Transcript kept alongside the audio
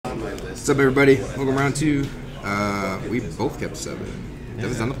What's up, everybody? Welcome round 2. We both kept 7.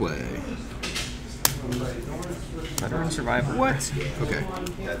 Devin's on the play. Veteran Survivor. What? Okay.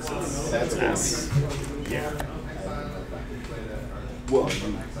 That's ass. Yeah. Well,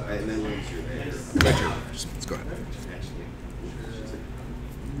 and then lose your Retro. Let's go ahead.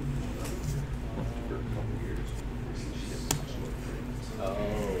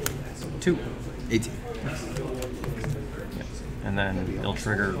 Two. 18. And then it'll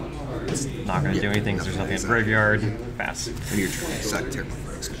trigger. It's not going to do anything because there's nothing in the graveyard. Pass. And your turn. Suck terrible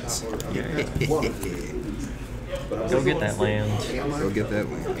for expense. Yeah. Go get that land. Go get that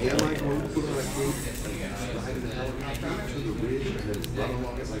land.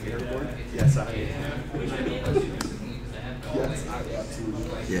 Yes, I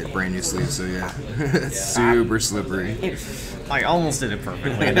Yeah, brand new sleeve, so yeah. Super slippery. I almost did it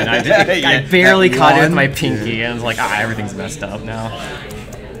perfectly, and then I barely caught it with my pinky, and I was like, everything's messed up now.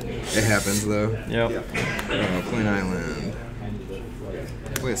 It happens, though. Yep. Plain Island.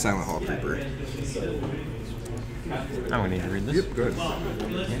 Play a Silent Hall Creeper. I'm going to need to read this. Yep, go ahead.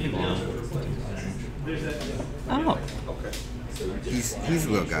 Oh. He's a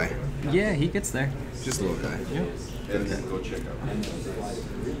little guy. Yeah, he gets there. Just a little guy. Yep. and then go check out.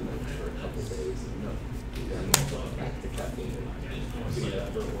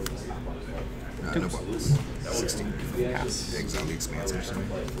 No bubbles. 16. Pass. Exile the Expanse or something.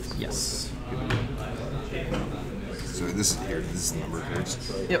 Yes. So this is here. This is the number of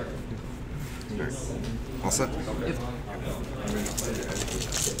cards. Yep. Alright. All set? Yep.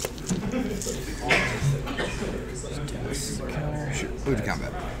 Sure. Move to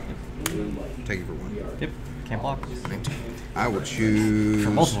combat. Take it for 1. Yep. Can't block. 19. I will choose. For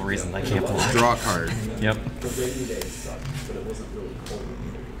multiple reasons, I can't block. Draw a card. Yep.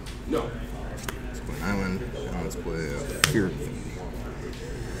 No. Let's play an island. And let's play Fear of Infinity.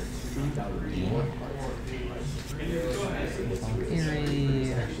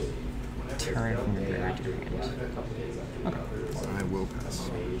 Eerie. Turn from your graveyard to your hand. Okay. I will pass.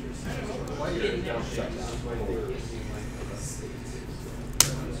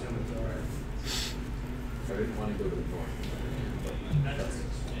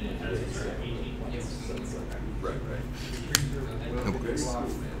 No books.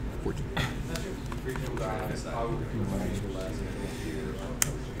 14.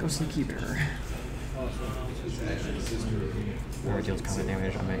 Go Sneaky Bear. Whoever deals combat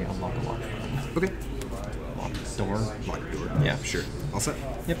damage, I may unlock a lock. Okay. Lock door. Lock door. Yeah. Sure. All set?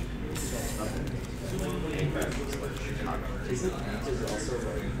 Yep.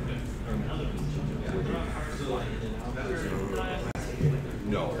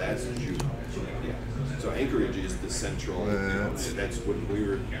 No, that's June. Yeah. So Anchorage is the central. That's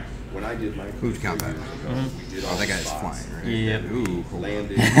when I did my Move to combat. we did Oh, that guy's flying, right? Yep. Ooh, hold on.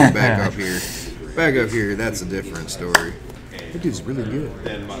 landed. Back up here. Back up here. That's a different story. That dude's really good.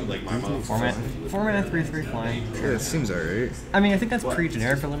 Then my mom. Format 3/3 flying. Yeah, it seems alright. I mean, I think that's pretty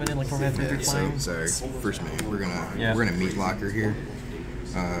generic for limited, like format 3/3 Yeah, flying. so sorry. First move. We're gonna meat locker here.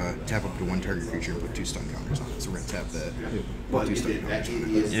 Tap up to 1 target creature and put 2 stun counters on it. So we're gonna tap that. Put 2 stun counters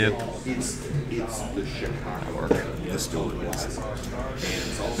on it. Yep. It's the Chicago. This still works.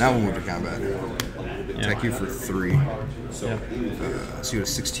 Now we'll move to combat. Attack you for 3. Yep. So you go to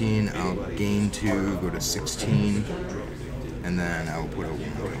 16. I'll gain 2. Go to 16. And then I'll put a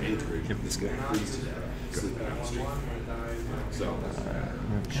 1 on this guy. Go. So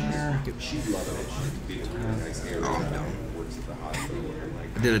Oh, I'm dumb.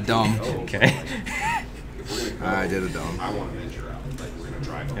 I did a dumb. Okay. I did a dumb. I want to venture out. Like we're gonna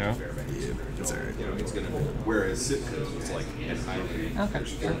drive to Yeah. Fairbanks. Yeah, that's alright. You know, it's gonna. Whereas Sitka is like an island. Okay.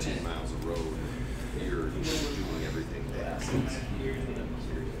 There's 14 miles of road. You're doing everything fast.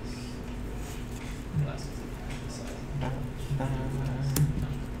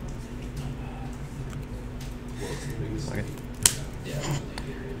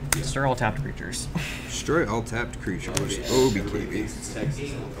 Stir all tapped creatures. Destroy all tapped creatures. OBKB.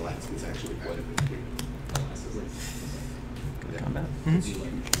 Texas, Alaska's actually quite a bit big. Combat.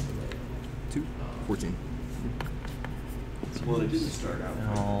 2. 14. Well, it didn't start out.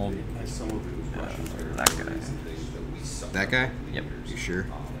 I'll, Some of it was Russian that guy. things that we sucked. That guy? Yep. You sure?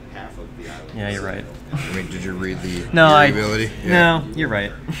 Half of the island. Yeah, you're right. I mean, did you read the No, ability? No, you're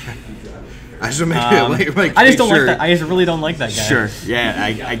right. I just make it like I just don't sure. like that. I just really don't like that guy. Sure. Yeah,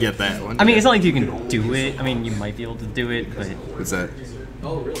 I get that one. I mean, it's not like you can do it. I mean, you might be able to do it, but What's that?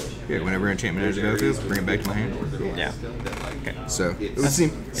 Yeah, whenever enchantment enters the battlefield, bring it back to my hand. yeah. Okay. So it would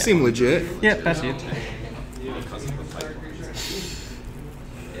seem legit. Yeah, that's it.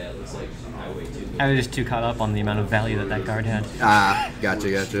 I was just too caught up on the amount of value that that card had. Ah,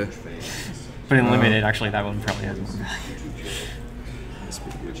 gotcha. But in limited, actually, that one probably has more value.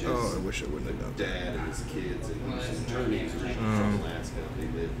 Oh, I wish I wouldn't have done that. Dad and his kids and his attorneys from Alaska. They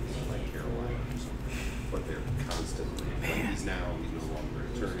live in like Carolina or something. But they're constantly. He's no longer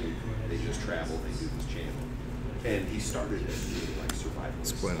an attorney. They just travel. They do this channel. And he started as doing like survival.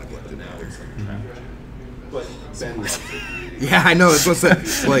 Explain like that. Now it's like a travel channel. But Ben loves it. Yeah, I know. It's supposed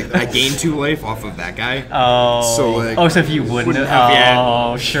to like I gained 2 life off of that guy. Oh. So like. Oh, so if you wouldn't have.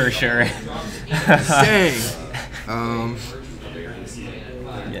 Oh, sure. Dang.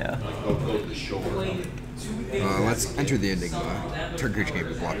 Yeah. Go to the shore. Let's enter the Enigma. Turn creature can't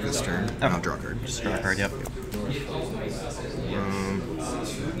be blocked this turn. And I'll draw a card. Just draw a card, yep.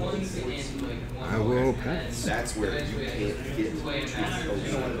 I will pass. That's where you can't get to the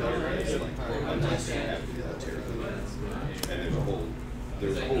unless you have military clearance. And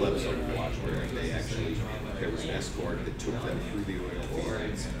there's a whole episode we watched where they actually there was an escort that took them through the oil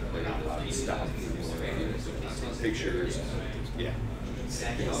fields. They're not allowed to stop in the oil fields. They can't take pictures. Yeah.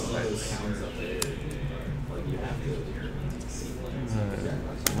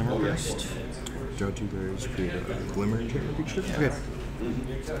 First. Draw 2 cards, create a glimmer enchantment creature. Okay.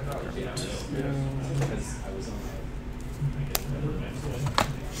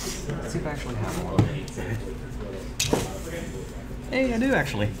 Let's see if I actually have one. Hey, I do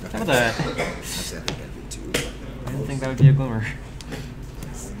actually. How about that? That's it. I think I did too. I didn't think that would be a glimmer.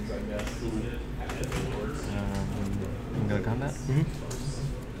 I'm going to combat?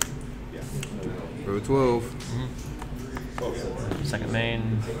 Row 12. Second main.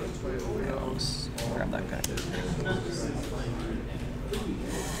 I'll just grab that guy.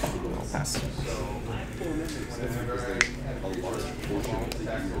 I'll pass.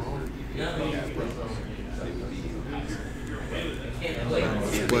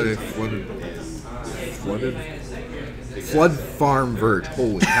 Flood Farm Verge.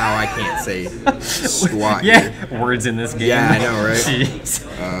 Holy cow, I can't say squat. Yeah, words in this game. Yeah, I know, right? Jeez.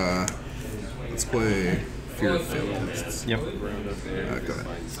 Let's play Fear of Fatalists. Yep. Go ahead.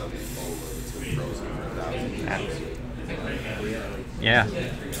 Yeah.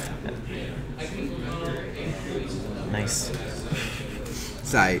 Nice.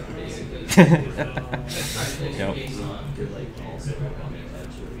 Sight. Yep.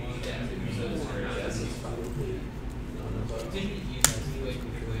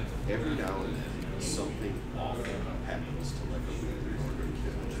 Every now and then, something awful happens to like a weird organ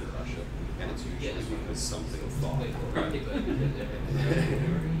kid in Russia, and it's usually because something thought.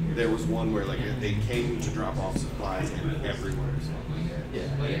 There was one where like they came to drop off supplies, and everywhere was it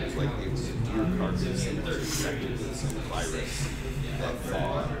was like it was a deer carcass and it was infected with some virus that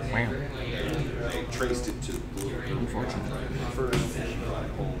thawed. Wow. And they traced it to the blue. Unfortunately, first they brought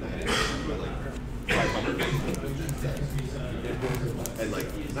it home and like 500 dead. And like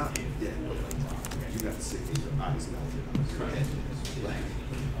not dead, but like you got sick and your eyes melted out of your head,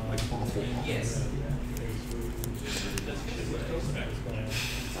 like awful. Yes.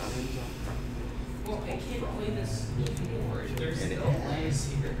 Well, I can't play this anymore. There's And it has.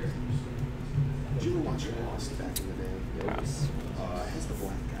 Did you ever watch Lost back in the day? Yes. It has the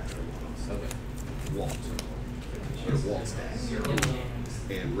black guy from Lost. Walt. Or Walt's dad.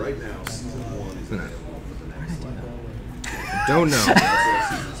 And right now, season 1 is available for the next level. Don't know.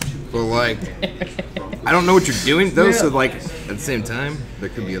 But like, I don't know what you're doing though. So like, at the same time, there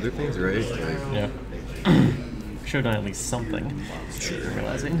could be other things, right? Like, Yeah. Should have done at least something. Sure.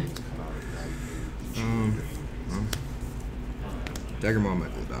 Realizing. Dagger Maw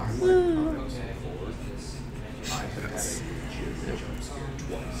might go down. Yes.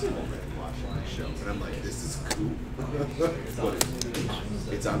 And I'm like, this is cool. But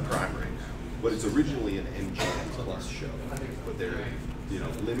it's on Prime right now. But it's originally an MGM Plus show. But they're,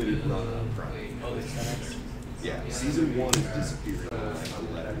 limited run on Prime. Yeah, season 1 is disappearing.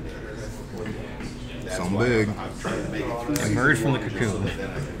 Something big. I'm trying to make it through. Emerge from the cocoon.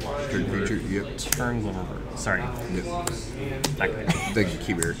 Turn creature. Yep. Turn glimmer. Sorry. Yep. That guy. The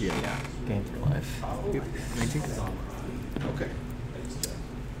keybeard. Yeah. Gain 3 life. Yep. 19. Okay.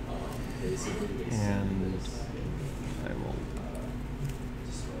 And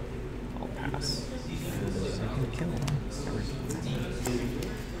I'll pass. Because I can kill everything.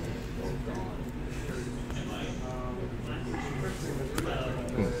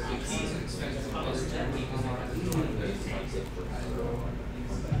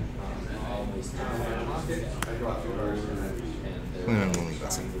 Plan on rolling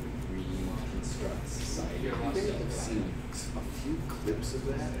blessing. I've seen a few clips of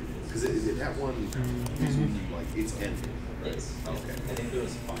that because that one is like it's ended. Yes. Okay. I think there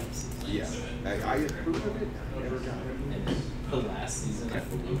was 5 seasons. Yeah. I had heard of it. I never got it. And the last season, I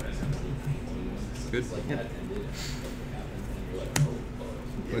believe, was 2019. Good. Like that ended and nothing happened. And you're like, oh.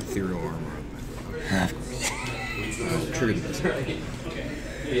 Put ethereal armor on my trigger this. Okay.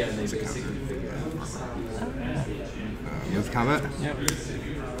 Yeah, and they basically figure out. Move combat? Yep.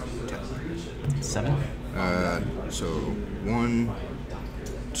 7. So 1,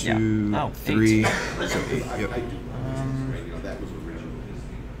 2, Yeah. Oh, 3, 8. so 8. Yep. That was original.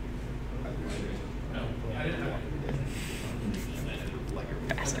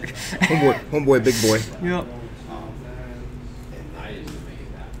 Bastard. Homeboy, big boy. Yep. And I didn't make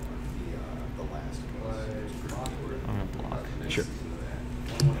that the last one. I'm gonna block. Sure.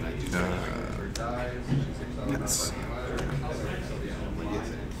 Pets.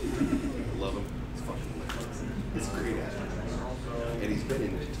 Love him. It's fucking hilarious. It's great acting. And he's been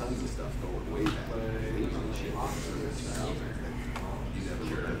in tons of stuff going way back. Leaves and shit. You never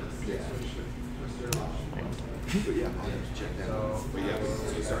heard of it. But yeah, I'll have to check that out. But yeah,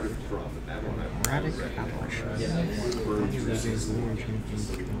 so we started from that one. Erratic apparition. Yeah.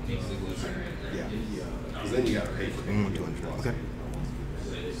 Because then you got to pay for it. 1, 2, okay.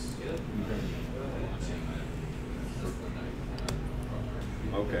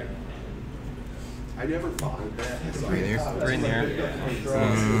 Okay. I never followed that. Right there. Right in there.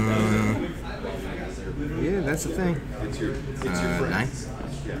 Yeah, that's the thing. It's your 9.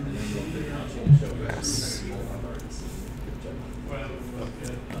 Yeah. Yes.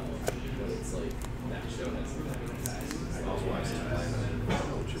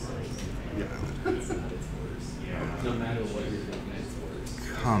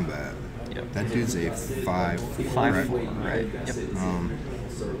 Combat. Yep. That dude's a 5. 5/4, right? Yep.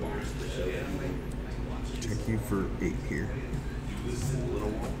 Check you for 8 here.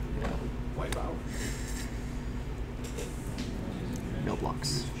 Wipe out. No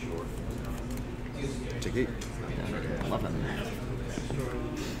blocks. Check 8. 11.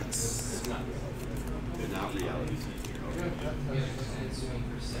 They're not reality.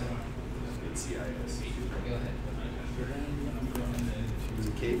 It's CIS. Is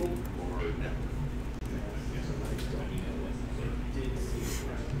it cable or network?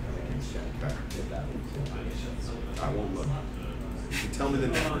 I won't look. You tell me the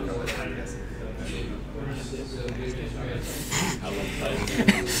network. I'll guess.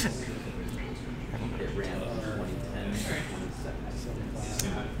 It ran 2010.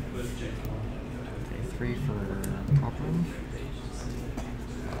 3 for proper.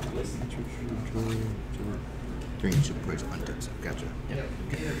 3 inch place untouched. Gotcha. Yep.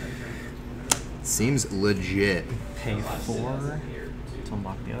 Seems legit. Pay 4 to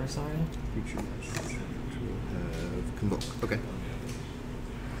unlock the other side. Convoke. Okay.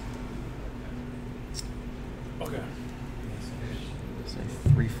 Okay. So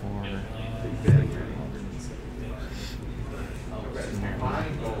 3, 4. 3, 3.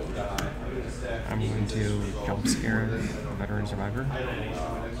 I'm going to jump scare veteran survivor.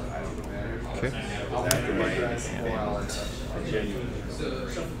 Okay.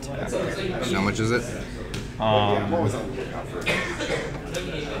 And How much is it?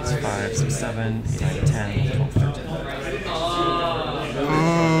 It's 5, 6, 7, 8, 9, 10, 12, 13.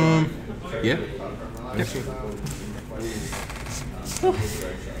 Yeah.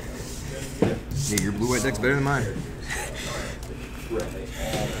 Yeah, your blue-white deck's better than mine.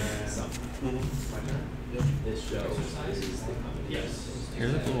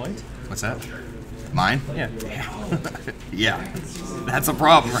 Here's a blue white. What's that? Mine? Yeah. Yeah. That's a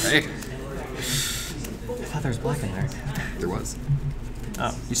problem, right? I thought there was black in there. There was.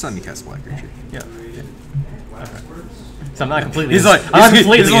 Oh. You saw me cast black creature. Yeah. Okay. So I'm not completely. He's like, I'm not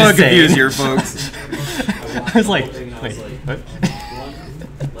completely he's a little insane. confused here, folks. I was like, wait, what?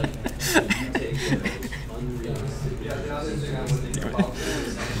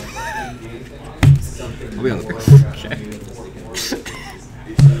 I'll be on the screen. Okay.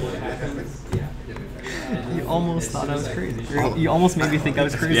 You almost thought I was crazy. You almost made me think I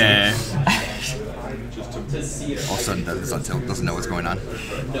was crazy. Yeah. All of a sudden, doesn't know what's going on.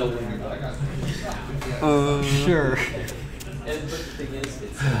 Sure.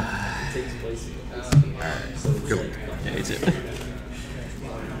 Good luck. Yeah, you too.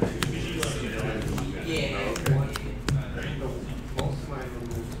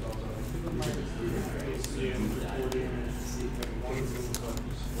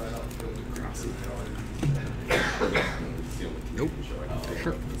 Nope.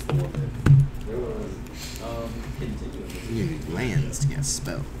 Sure. We need lands together. cast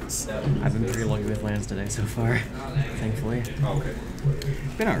spells. I've been pretty lucky with lands today so far, thankfully. Okay.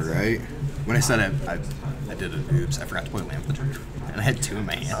 Been alright. When I said I did an oops, I forgot to play Lamp of the Truth. And I had 2 in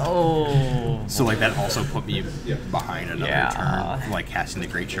my hand. Oh. So like that also put me behind another Yeah. turn, like casting the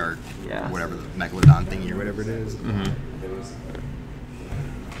Great Shark, Yeah. whatever the Megalodon thingy or whatever it is. Yeah.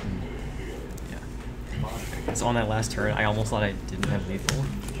 So on that last turn, I almost thought I didn't have lethal.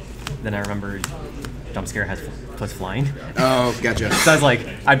 Then I remembered Jump Scare has plus flying. Oh, gotcha. So I was like,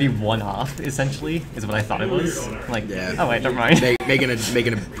 I'd be 1 off, essentially, is what I thought it was. Like, Yeah. oh wait, never mind. Making a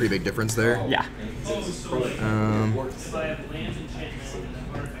pretty big difference there. Yeah.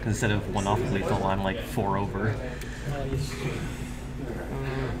 Because instead of 1 off of lethal, I'm like 4 over.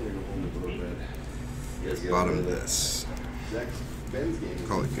 Bottom of this.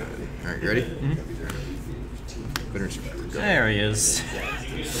 Call it good. Alright, you ready? There he is.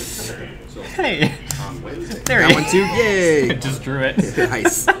 Hey! There That he one too? Yay! Just drew it.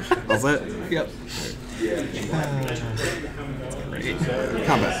 Nice. All set? Yep.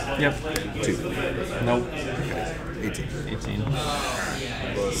 Combat. Yep. 2. Nope. 18. 18.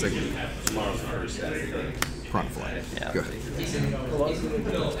 Second. Prawn fly. Yeah. Go ahead.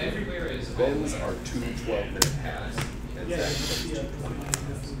 Ben's are 2 12-minute halves. And Zach's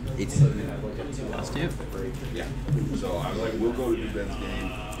 18. Let's do. Yeah. So I'm like, we'll go to Ben's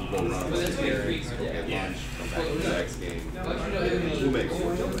game. We'll go around the Gary's, go get lunch, come back to Zach's game. We'll make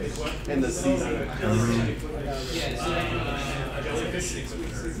 4 till and the season. 6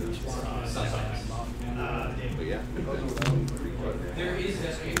 weeks. But yeah, There is an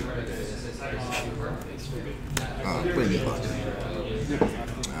escape route Play me button.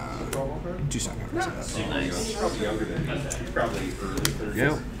 2 seconds. he's probably younger than me. He's probably early 30s.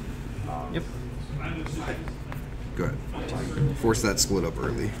 Go. Yep. Go ahead. Force that split up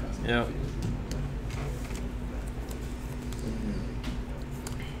early. Yep.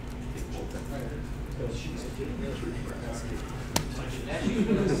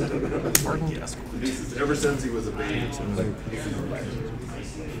 Ever since he was a baby.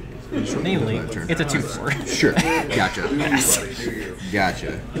 Mainly, it's a 2/4. Sure. Gotcha.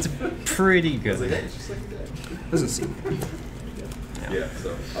 Gotcha. It's pretty good. Doesn't seem. Yeah,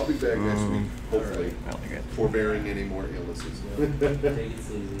 so I'll be back next week, hopefully. I like it. Forbearing any more illnesses.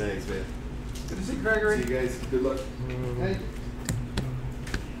 Thanks, man. Good to see Gregory. See you guys. Good luck. Hey.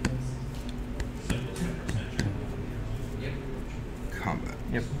 Combat.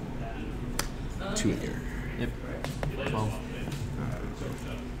 Yep. 2 in here. Yep. 12.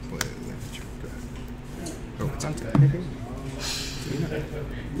 Oh, it's on 2.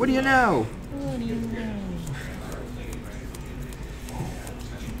 What do you know?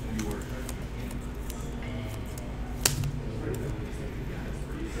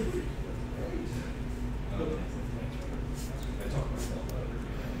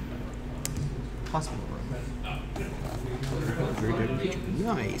 Hospital room.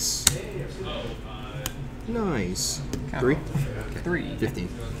 Nice. Nice. Count. 3? 3. 15.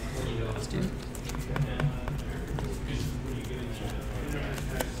 Let's do.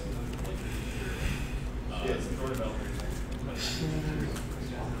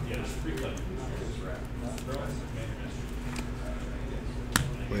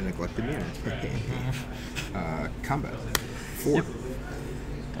 Play Neglected Mirror. Combat. 4. Yep.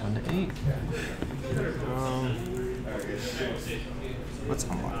 Down to 8. Let's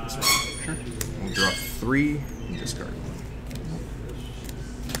unlock this one. Sure. We'll draw 3 and discard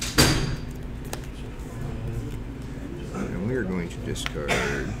 1. And we are going to discard.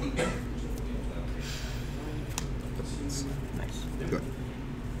 Nice. Good.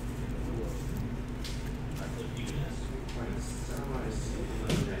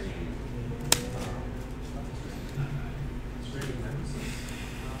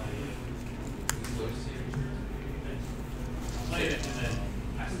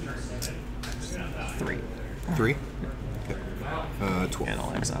 Three. 3? Okay. 12. And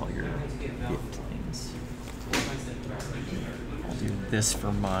I'll exile your things. I'll do this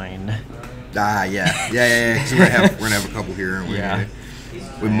for mine. Ah, yeah. Yeah. So we're gonna have a couple here, and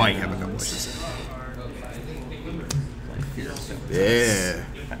we might have a couple. I should say. Yeah.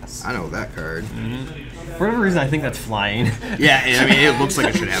 I know that card. For whatever reason, I think that's flying. Yeah, I mean, it looks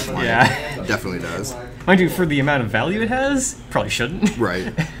like it should have flying. Yeah. It definitely does. Mind you, for the amount of value it has, probably shouldn't.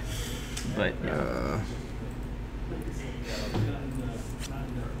 Right. But yeah.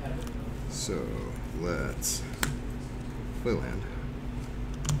 So let's play land.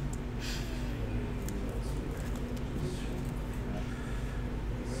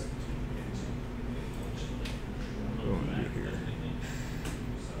 What do I want to do here?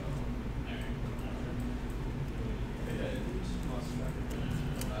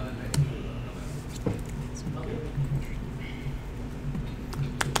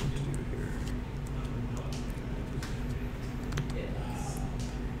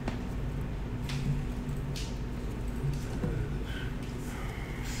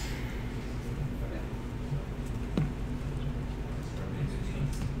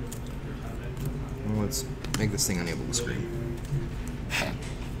 let's make this thing unable to scream.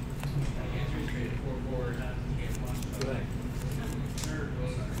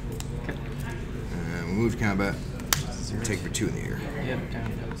 And we'll move to combat. Take for 2 in the air. Yep, down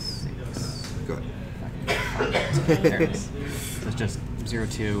to 6. Go ahead. There it is. So it's just 0,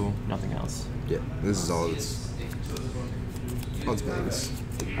 2, nothing else. Yeah, this is all its base.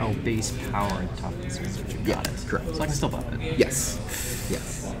 Oh, base power at the top of the switch. You got it. Correct. So I can still buff it. Yes.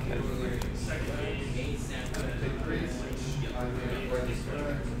 Yes.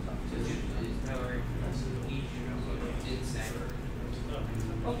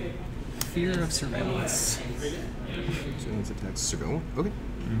 Fear of surveillance. Surveillance attacks surveillance. Okay.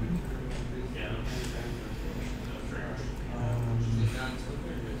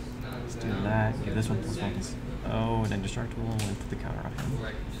 Let's do that. Give this one +1. Oh, and indestructible and put the counter on him.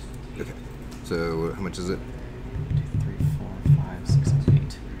 Okay. So how much is it? 2, 3, 4, 5, 6, 7,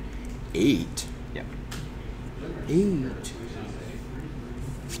 8. 8. Yep. 8.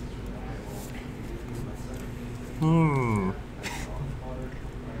 Hmm.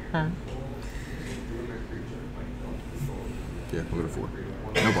 Huh. Yeah, we'll go to 4.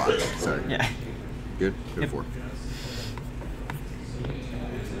 No block. Sorry. Yeah. Good. Go to Yep. 4.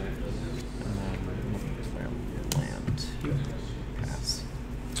 Land. Pass.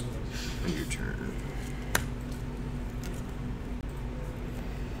 And your turn.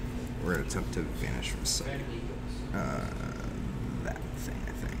 We're gonna attempt to vanish from sight. That thing,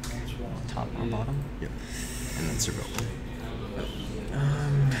 I think. Top or bottom? Yep. And then surveil.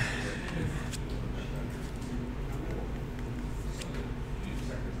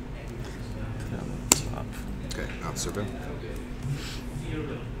 Top. Okay, not surveil.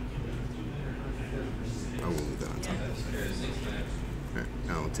 I will leave that on top. Alright,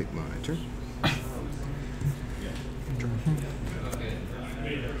 I'll take my turn.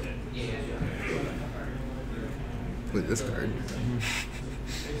 With this card.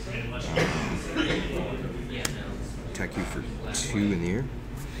 Attack you for 2 in the air.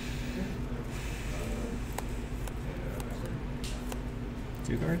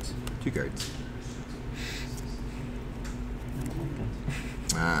 Two cards? 2 cards.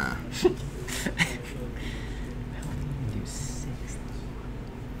 Ah. Do 6.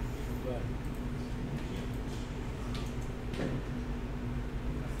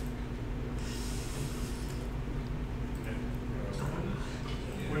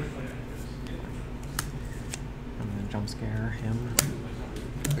 And then jump scare him.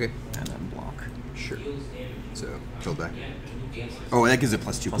 Okay. And then block. Sure. So, kill back. Oh, that gives it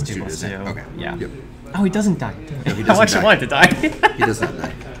 +2 +2 +2, +2. doesn't it? Okay. Yeah. Yep. Oh, he doesn't die. No, he I doesn't actually die. wanted to die. He does not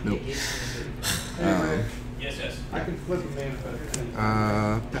die. Nope. Yes. I can flip a manifest.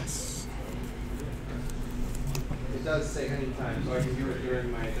 Pass. It does say anytime, so I can do it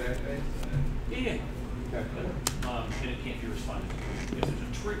during my attack phase. Yeah. Okay. And it can't be responded to because there's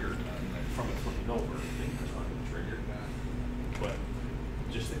a trigger from it flipping over. It can respond to the trigger. But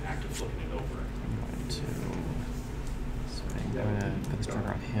just the act of flipping it over. I'm going to put this trigger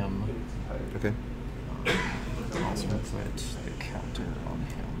on him. Okay. Also put the counter on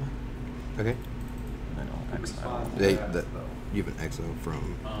him. Okay. And then I'll exile. You have an exile from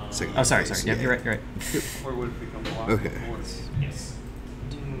second. Oh, sorry. phase. Yeah, you're right. Or would it become block? Okay. Yes.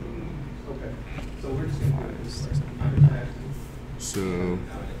 Okay. So we're just going to do 5, this. 6, 7, 8, 9. So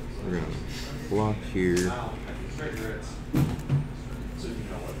we're gonna block here.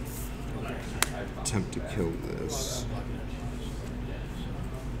 Attempt to kill this.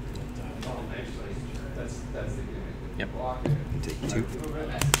 Yep. And take 2.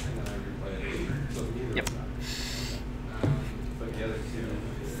 Yep.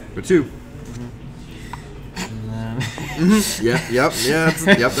 For 2. And then Yep.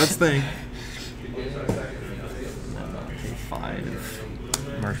 That's the thing. take 5.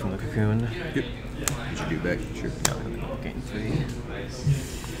 Emerge from the cocoon. Yep. Did you do back? Sure. No, and then I'll gain 3.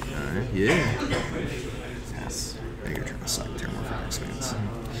 Alright. Yeah. Pass. Now you're trying to suck Terramorphic Expanse.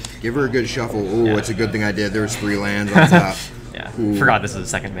 Give her a good shuffle. Oh, Yeah. it's a good thing I did. There was 3 lands on top. Yeah. Ooh. Forgot this is the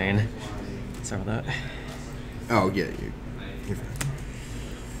second main. Sorry about that. Oh yeah. You're fine.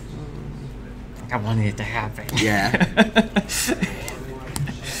 I wanted it to happen. Yeah.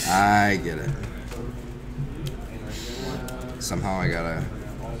 I get it. Somehow I gotta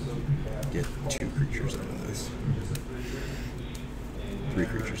get 2 creatures out of this. 3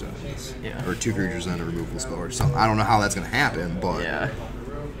 creatures out of this. Yeah. Or 2 creatures on a removal spell or something. I don't know how that's gonna happen, but Yeah.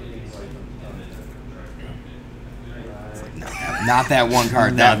 it's like, not that one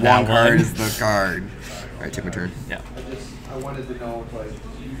card. That Not one that card one. is the card. Alright, take my turn. Yeah. I wanted to know, like,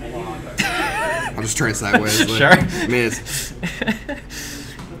 I'll just turn it sideways. Like, Sure. I mean, it's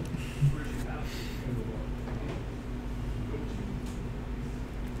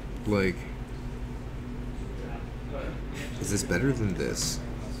like, is this better than this?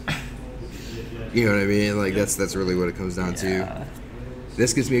 You know what I mean? Like, that's really what it comes down to.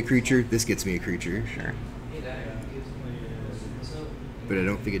 This gets me a creature, this gets me a creature. Sure. But I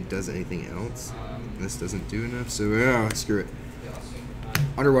don't think it does anything else. This doesn't do enough, so yeah, screw it.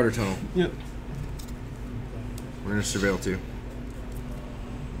 Underwater tunnel. Yep. We're gonna surveil too.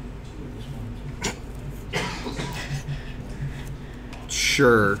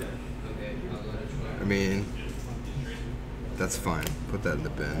 Sure. I mean, that's fine. Put that in the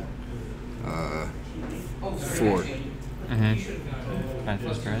bin. 4.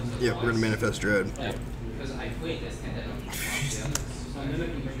 Manifest Dread. Yep, we're gonna manifest dread. Yep.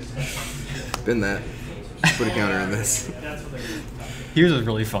 Bin that. Put a counter in this. Here's what's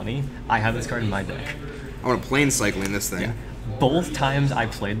really funny. I have this card in my deck. I want to plane cycling this thing. Yeah. Both times I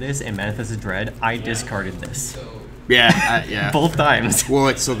played this and manifested dread, I discarded this. Yeah, yeah. Both times. Well,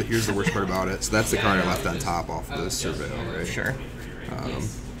 here's the worst part about it. So that's the card I left on top off the surveil, right? Sure.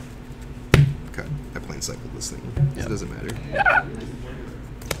 Okay, I plane cycled this thing. Yep. It doesn't matter.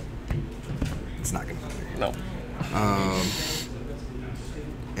 It's not gonna matter. No.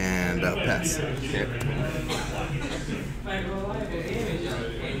 And pass. Yep.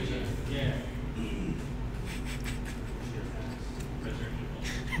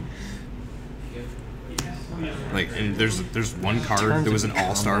 Like, and there's one card that was an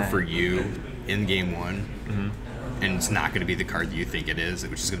all-star for you in game 1, and it's not going to be the card that you think it is,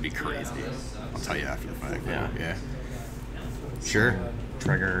 which is going to be crazy. I'll tell you after the fact. Yeah. Sure.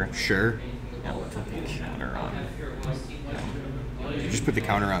 Trigger. Sure. Yeah, we'll put the counter on. You just put the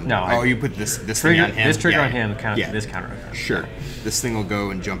counter on. No. You put this Trigger, thing on him. this trigger Yeah. on him, Yeah. this counter on him. Sure. This thing will go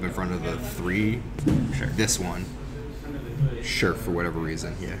and jump in front of the 3. Sure. This one. Sure, for whatever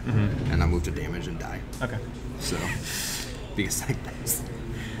reason, yeah. And I'll move to damage and die. Okay. So, because like this.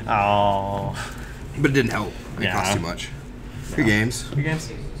 Oh. But it didn't help. It Yeah. cost too much. Good games. Good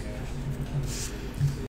games.